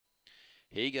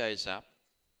He goes up.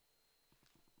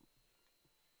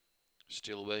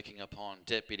 Still working upon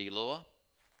Deputy Law.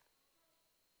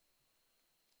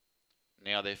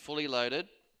 Now they're fully loaded.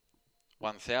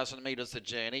 1,000 metres the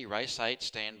journey. Race 8,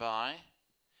 stand by.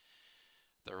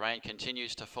 The rain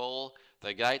continues to fall.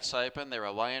 The gates open. They're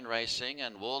away and racing.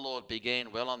 And Warlord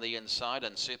began well on the inside.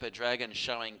 And Super Dragon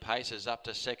showing paces up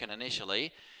to second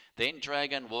initially. Then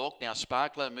Dragon Walk. Now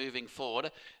Sparkler moving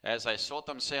forward as they sort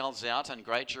themselves out. And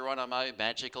Great Geronimo,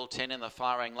 Magical 10 in the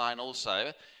firing line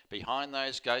also. Behind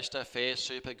those, Ghost Affair,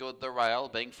 Super Good, the rail,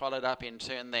 being followed up in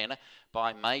turn then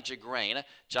by Major Green.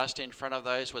 Just in front of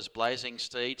those was Blazing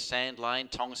Steed, Sand Lane,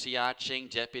 Tongsi Arching,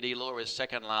 Deputy Law is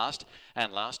second last.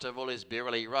 And last of all is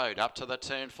Beerley Road, up to the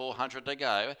turn, 400 to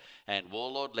go. And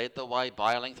Warlord led the way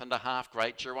by a length and a half,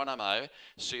 Great Geronimo.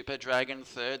 Super Dragon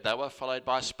third, they were followed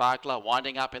by Sparkler,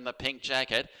 winding up in the pink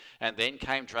jacket. And then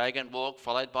came Dragon Walk,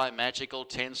 followed by Magical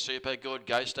 10, Super Good,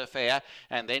 Ghost Affair.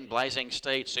 And then Blazing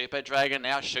Steed, Super Dragon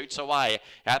now shoots away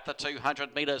at the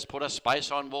 200 metres, put a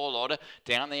space on Warlord.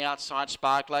 Down the outside,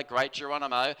 Sparkler, Great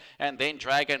Geronimo, and then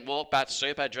Dragon Walk, but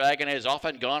Super Dragon is off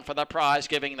and gone for the prize,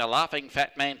 giving the Laughing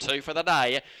Fat Man 2 for the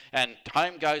day. And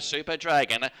home goes Super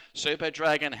Dragon. Super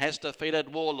Dragon has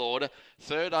defeated Warlord.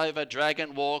 Third over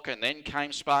Dragon Walk, and then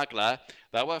came Sparkler.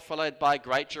 They were followed by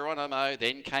Great Geronimo,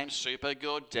 then came Super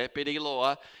Good, Deputy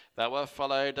Law. They were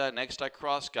followed next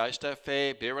across Ghost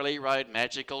Affair, Beerley Road,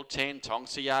 Magical 10,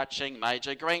 Tongsi Arching,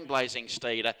 Major Green, Blazing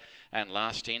Steed, and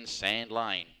last in Sand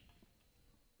Lane.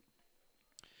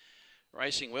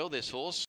 Racing well, this horse.